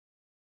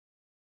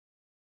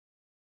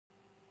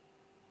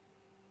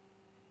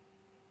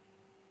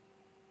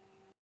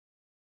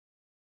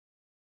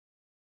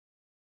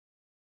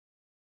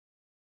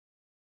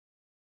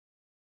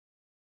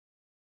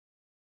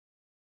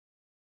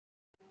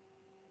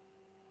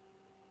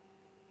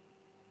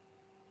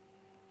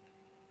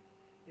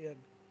Yeah,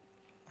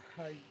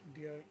 hi,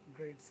 dear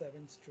grade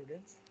 7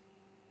 students.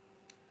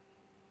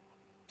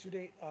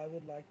 Today I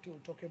would like to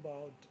talk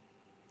about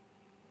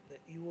the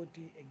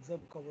EOT exam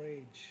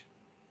coverage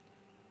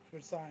for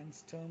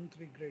science term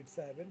 3 grade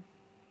 7.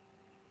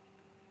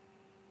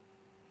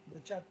 The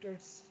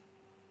chapters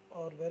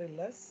are very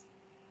less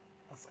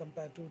as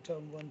compared to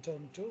term 1,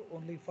 term 2,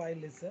 only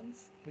 5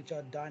 lessons which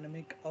are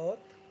dynamic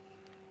earth.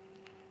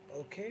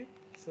 Okay,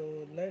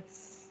 so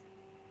let's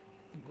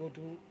go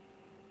to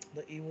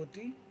the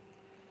EOT.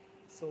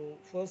 So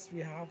first we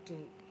have to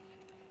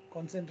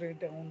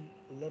concentrate on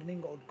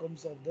learning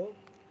outcomes of the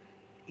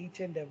each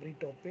and every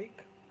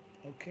topic.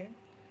 Okay,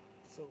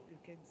 so you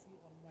can see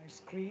on my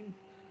screen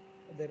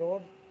there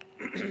are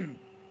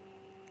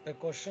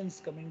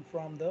questions coming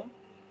from the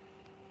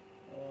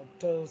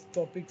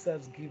topics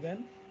as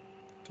given,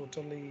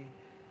 totally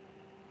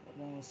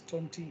almost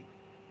 20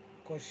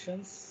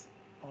 questions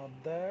are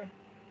there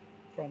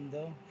from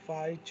the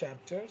 5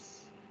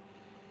 chapters.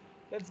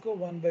 Let's go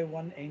one by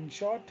one in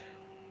short.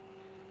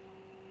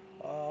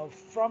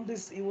 From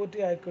this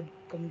EOT, I could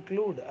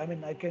conclude,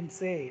 I can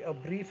say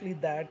briefly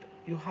that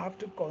you have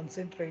to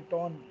concentrate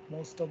on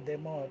most of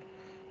them are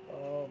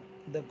uh,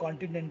 the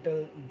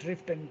continental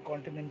drift and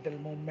continental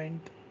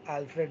movement,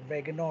 Alfred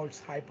Wegener's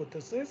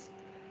hypothesis,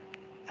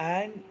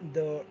 and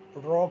the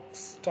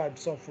rocks,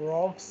 types of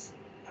rocks,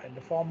 and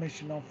the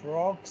formation of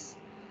rocks.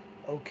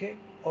 Okay,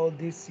 all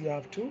this you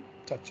have to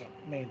touch on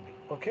mainly.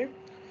 Okay,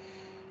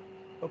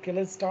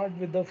 let's start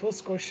with the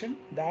first question,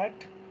 that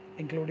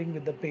including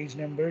with the page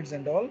numbers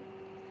and all.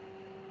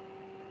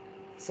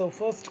 So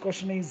first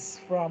question is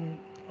from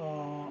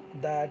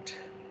that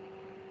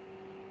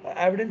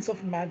evidence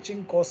of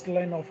matching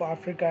coastline of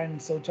Africa and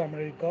South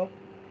America,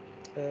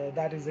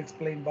 that is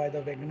explained by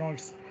the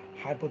Wegener's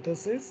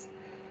hypothesis,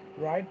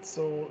 right?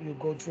 So you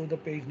go through the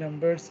page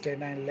numbers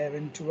 10 and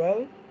 11,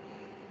 12.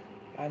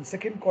 And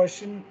second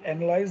question,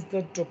 analyze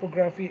the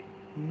topography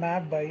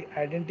map by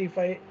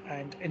identify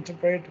and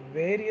interpret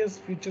various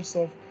features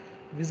of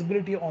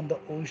visibility on the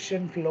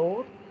ocean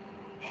floor,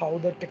 how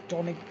the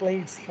tectonic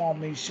plates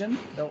formation,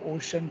 the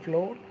ocean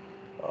floor.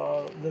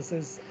 This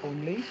is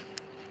only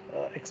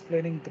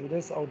explaining through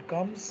this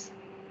outcomes.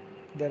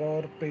 There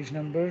are page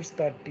numbers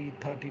 30,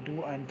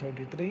 32 and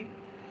 33.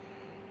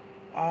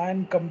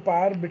 And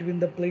compare between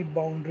the plate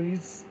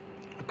boundaries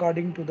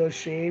according to the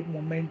shape,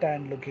 moment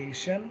and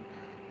location,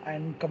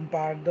 and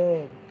compare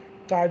the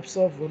types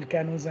of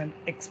volcanoes and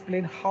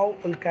explain how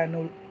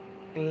volcano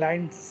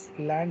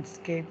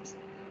landscapes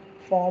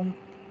form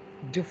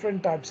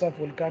different types of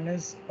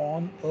volcanoes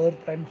on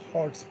earth and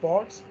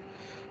hotspots.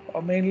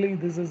 Mainly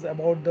this is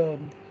about the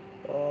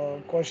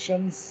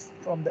questions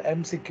from the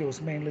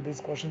MCQs. Mainly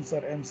these questions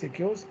are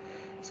MCQs.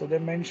 So they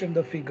mention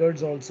the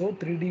figures also,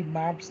 3D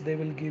maps they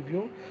will give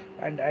you,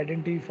 and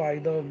identify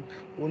the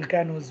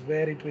volcanoes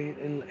where it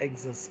will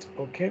exist.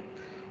 Okay,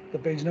 the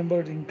page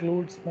number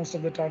includes most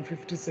of the time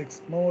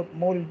 56.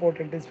 More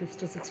important is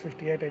 56,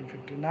 58 and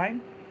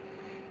 59.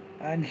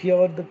 And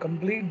here the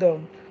complete the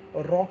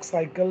rock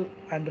cycle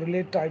and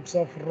relate types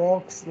of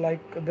rocks,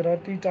 like there are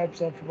 3 types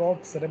of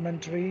rocks: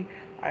 sedimentary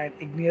and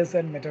igneous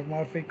and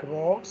metamorphic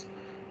rocks,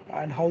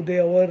 and how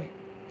they were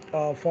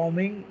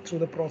forming through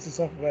the process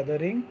of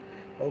weathering.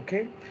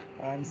 Okay,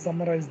 and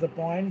summarize the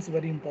points,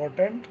 very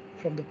important,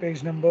 from the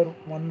page number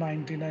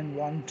 119 and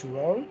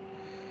 112.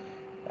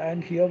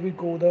 And here we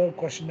go the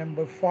question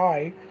number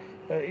 5.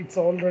 It's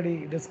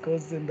already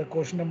discussed in the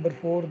question number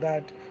 4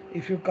 that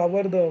if you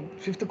cover the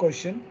fifth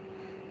question,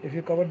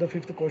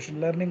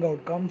 learning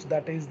outcomes,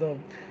 that is the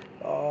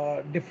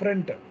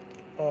different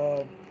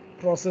uh,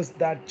 process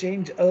that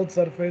change earth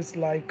surface,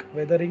 like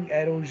weathering,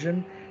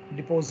 erosion,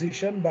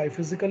 deposition by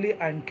physically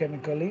and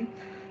chemically.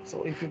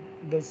 So if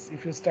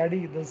you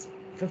study this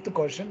fifth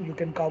question, you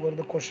can cover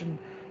the question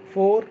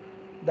 4.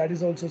 That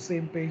is also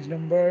same page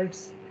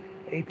numbers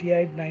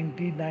 88,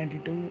 90,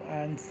 92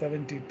 and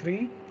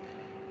 73.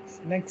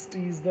 Next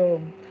is the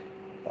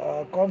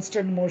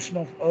constant motion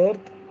of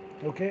earth.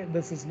 Okay,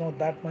 this is not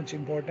that much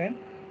important.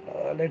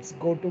 Let's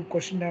go to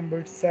question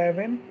number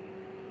 7.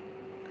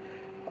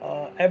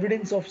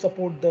 Evidence of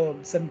support the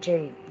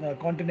central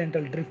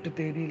continental drift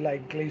theory,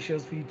 like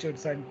glaciers,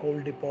 features and coal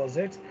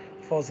deposits,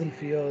 fossil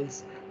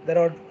fuels. There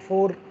are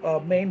 4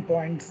 main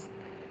points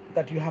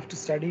that you have to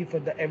study for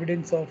the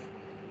evidence of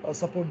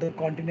support the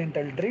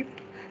continental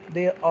drift.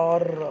 They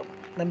are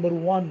number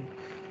 1,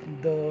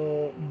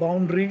 the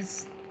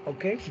boundaries.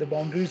 Okay, the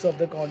boundaries of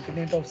the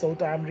continent of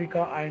South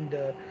America and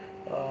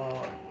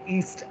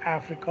East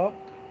Africa.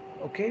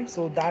 Okay,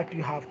 so that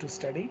you have to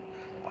study.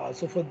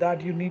 So for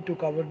that you need to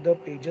cover the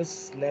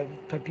pages 11,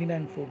 13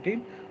 and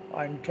 14,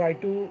 and try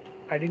to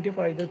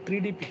identify the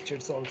 3D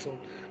pictures also.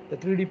 The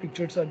 3D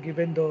pictures are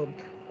given the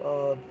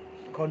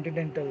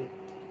continental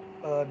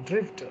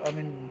drift,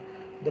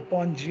 the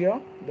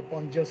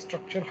Pangea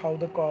structure, how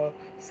the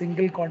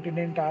single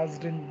continent has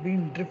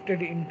been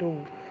drifted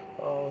into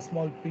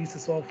small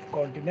pieces of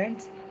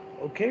continents.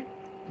 Okay,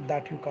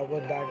 that you cover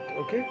that.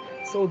 Okay,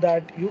 so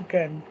that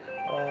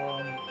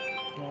um,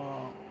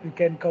 you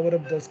can cover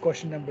up this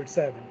question number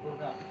 7.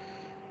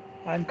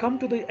 And come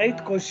to the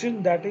eighth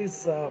question, that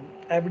is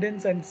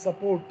evidence and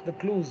support the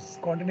clues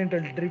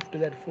continental drift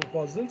that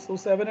fossils. So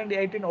 7 and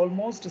 18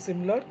 almost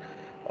similar.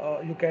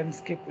 You can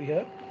skip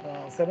here.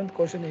 Seventh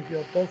question, if you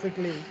are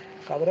perfectly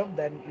cover up,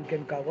 then you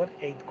can cover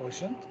eighth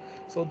question.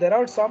 So there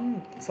are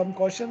some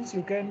questions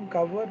you can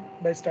cover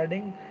by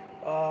studying,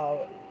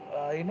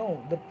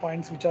 the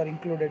points which are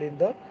included in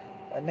the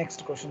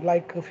next question.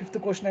 Like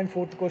fifth question and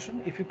fourth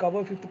question. If you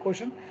cover fifth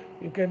question,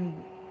 you can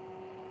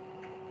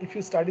if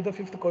you study the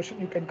fifth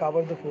question, you can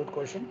cover the fourth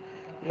question.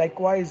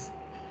 Likewise,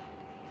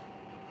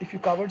 if you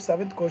covered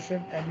seventh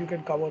question, and you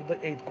can cover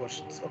the eighth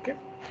questions. Okay,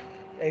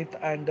 eighth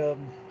and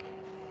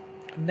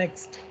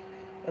next,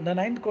 the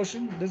ninth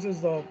question. This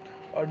is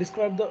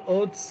describe the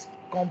Earth's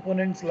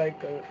components like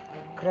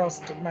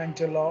crust,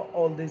 mantella,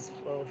 all these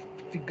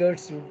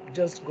figures. You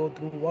just go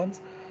through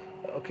once.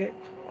 Okay,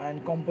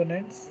 and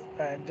components,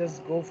 and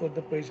just go for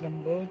the page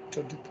number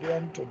 23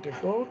 and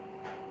 24.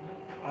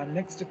 And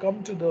next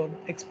come to the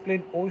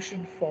explain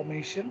ocean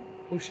formation,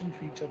 ocean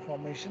feature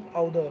formation,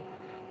 how the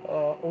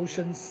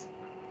oceans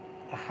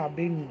have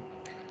been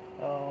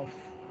uh,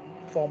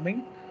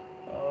 forming.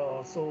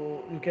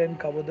 So you can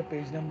cover the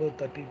page number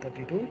 30,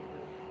 32.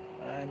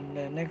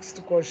 And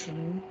next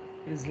question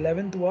is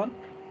 11th one.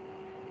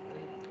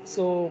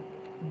 So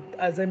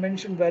as I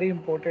mentioned, very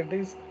important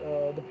is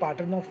the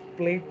pattern of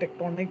plate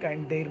tectonic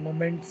and their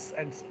moments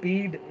and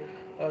speed.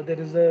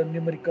 There is a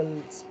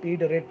numerical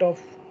speed rate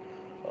of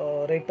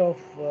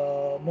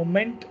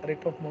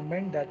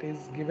moment that is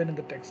given in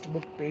the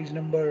textbook page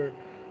number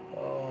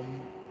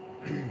um,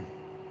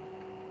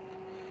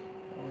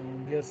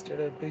 yes,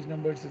 page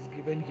numbers is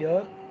given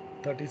here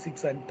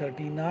 36 and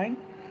 39.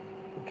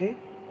 Okay,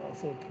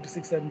 so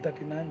 36 and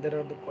 39, there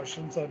are the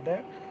questions are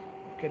there,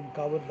 you can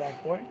cover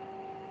that point.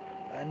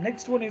 And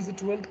next one is the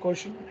 12th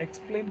question.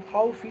 Explain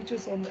how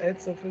features on the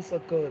Earth's surface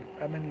occur.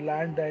 I mean,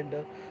 land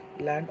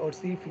or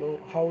sea floor.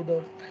 How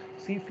the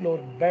sea floor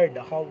bed.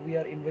 How we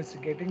are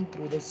investigating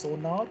through the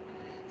sonar.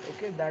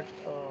 Okay, that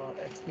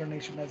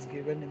explanation is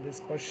given in this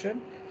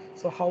question.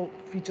 So, how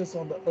features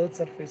on the Earth's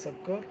surface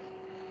occur.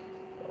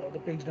 The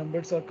page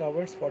numbers are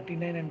covered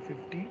 49 and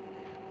 50.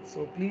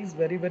 So please,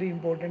 very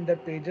important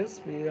that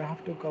pages we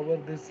have to cover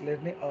this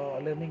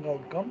learning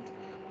outcomes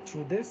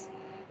through this,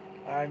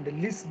 and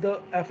list the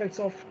effects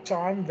of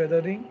charm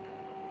weathering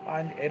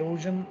and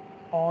erosion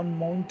on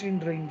mountain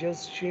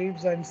ranges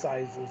shapes and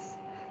sizes.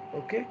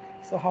 Okay,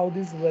 so how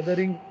this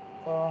weathering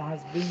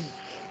has been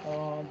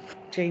uh,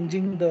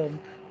 changing the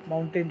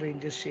mountain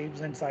ranges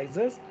shapes and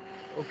sizes.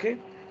 Okay,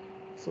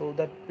 so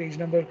that page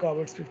number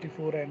covers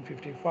 54 and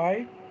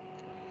 55.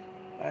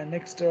 And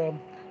next,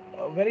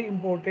 very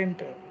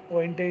important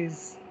point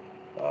is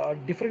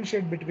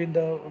differentiate between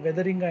the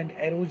weathering and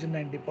erosion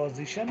and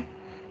deposition.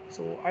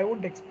 So I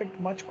won't expect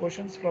much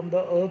questions from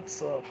the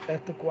Earth's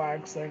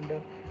earthquakes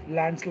and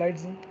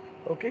landslides.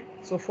 Okay,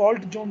 so fault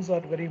zones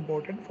are very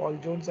important.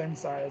 Fault zones and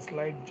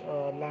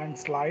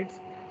landslides,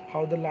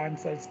 how the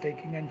landslides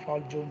taking and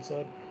fault zones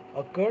are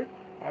occurred.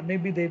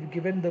 Maybe they've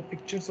given the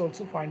pictures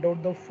also. Find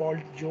out the fault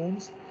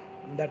zones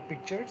in that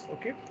pictures.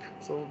 Okay,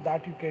 so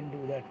that you can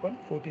do that one.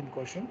 14th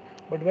question,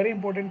 but very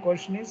important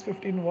question is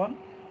 15.1.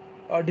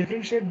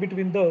 Differentiate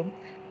between the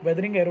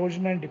weathering,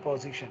 erosion and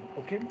deposition.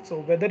 Okay, so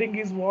weathering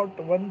is what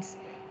once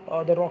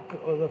the rock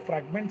the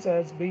fragments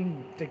as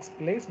being takes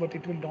place, but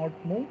it will not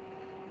move,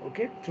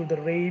 okay, through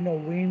the rain or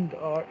wind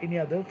or any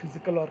other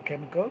physical or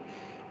chemical.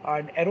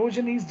 And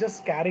erosion is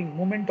just carrying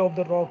movement of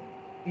the rock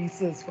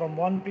pieces from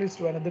one place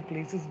to another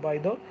places by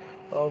the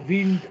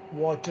wind,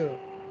 water.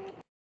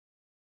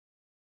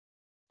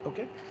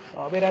 Okay,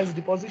 whereas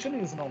deposition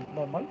is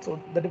normal.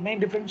 So the main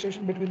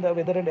differentiation between the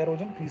weather and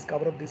erosion, please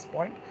cover up this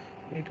point.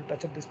 We need to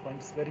touch up these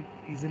points very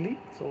easily.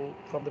 So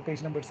from the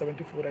page number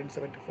 74 and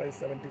 75,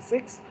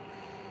 76.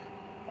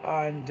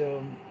 And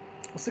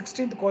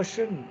 16th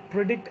question,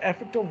 predict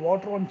effect of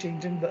water on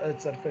changing the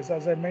earth's surface.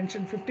 As I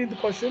mentioned, 15th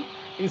question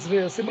is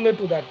similar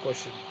to that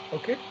question.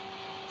 Okay,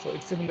 so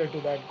it's similar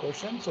to that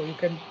question, so you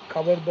can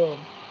cover the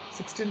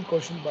 16th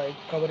question by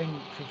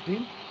covering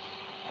 15.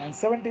 And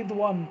 17th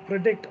one,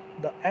 predict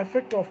the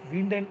effect of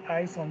wind and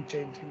ice on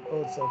changing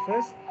earth's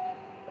surface.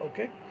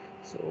 Okay,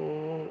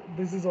 so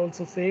this is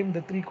also same,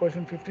 the three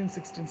question 15,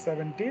 16,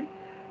 17.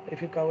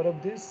 If you cover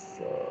up this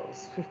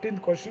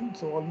 15th question,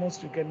 so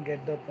almost you can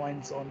get the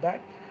points on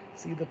that.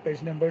 See the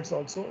page numbers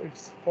also,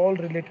 it's all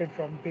related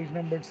from page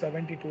number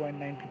 72 and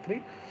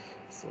 93.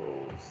 So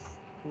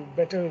you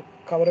better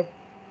cover up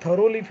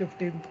thoroughly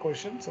 15th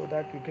question so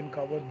that you can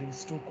cover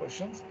these two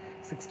questions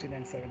 16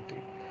 and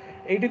 17.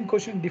 18th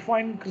question,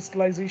 define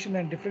crystallization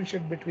and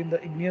differentiate between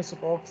the igneous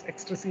rocks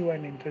extrusive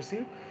and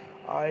intrusive.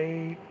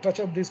 I touch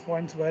up these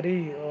points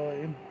very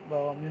in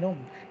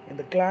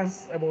the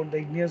class about the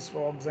igneous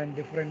rocks and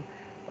different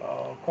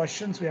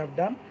questions we have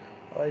done.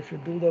 If you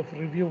do the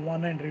review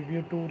 1 and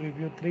review 2,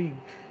 review 3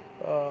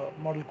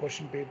 model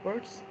question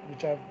papers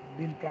which have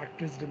been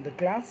practiced in the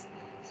class,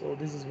 so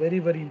this is very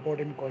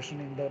important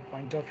question in the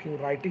point of view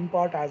writing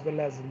part as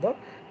well as in the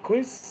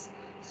quiz.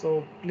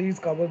 So please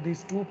cover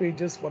these two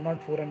pages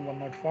 104 and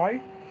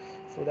 105.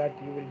 so that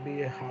you will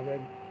be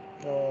having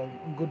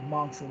good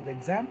marks in the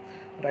exam,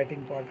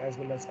 writing part as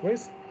well as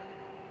quiz.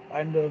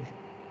 And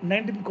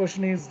 19th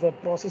question is the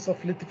process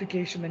of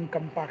lithification and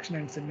compaction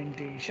and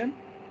cementation.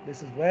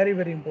 This is very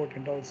very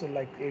important also,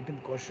 like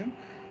 18th question.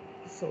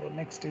 So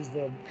next is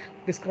the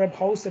describe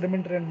how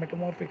sedimentary and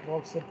metamorphic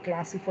rocks are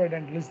classified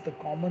and list the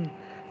common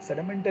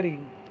sedimentary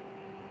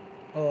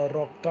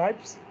rock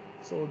types.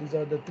 So these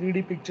are the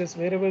 3D pictures.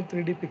 Wherever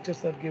 3D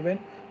pictures are given,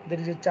 there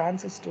is a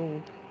chances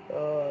to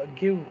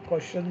give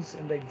questions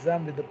in the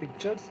exam with the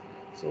pictures.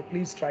 So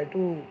please try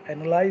to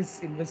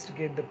analyze,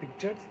 investigate the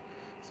pictures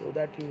so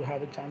that you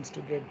have a chance to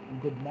get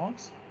good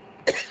marks.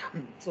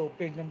 So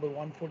page number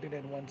 114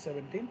 and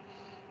 117,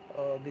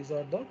 these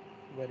are the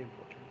very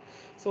important.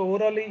 So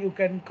orally you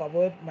can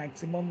cover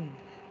maximum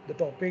the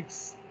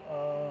topics.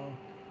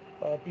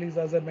 Please,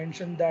 as I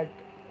mentioned that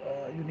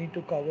you need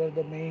to cover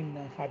the main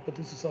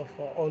hypothesis of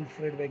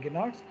Alfred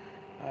Wegener's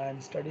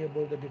and study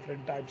about the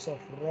different types of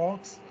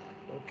rocks,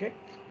 okay,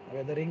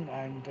 weathering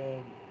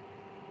and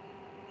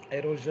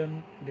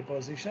erosion,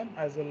 deposition,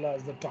 as well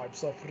as the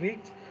types of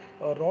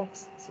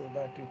rocks, so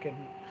that you can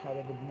have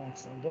a good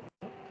marks in the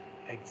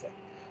exam.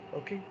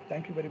 Okay,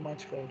 thank you very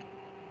much for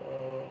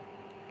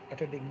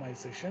attending my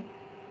session.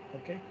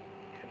 Okay,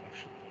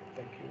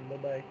 thank you. Bye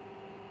bye.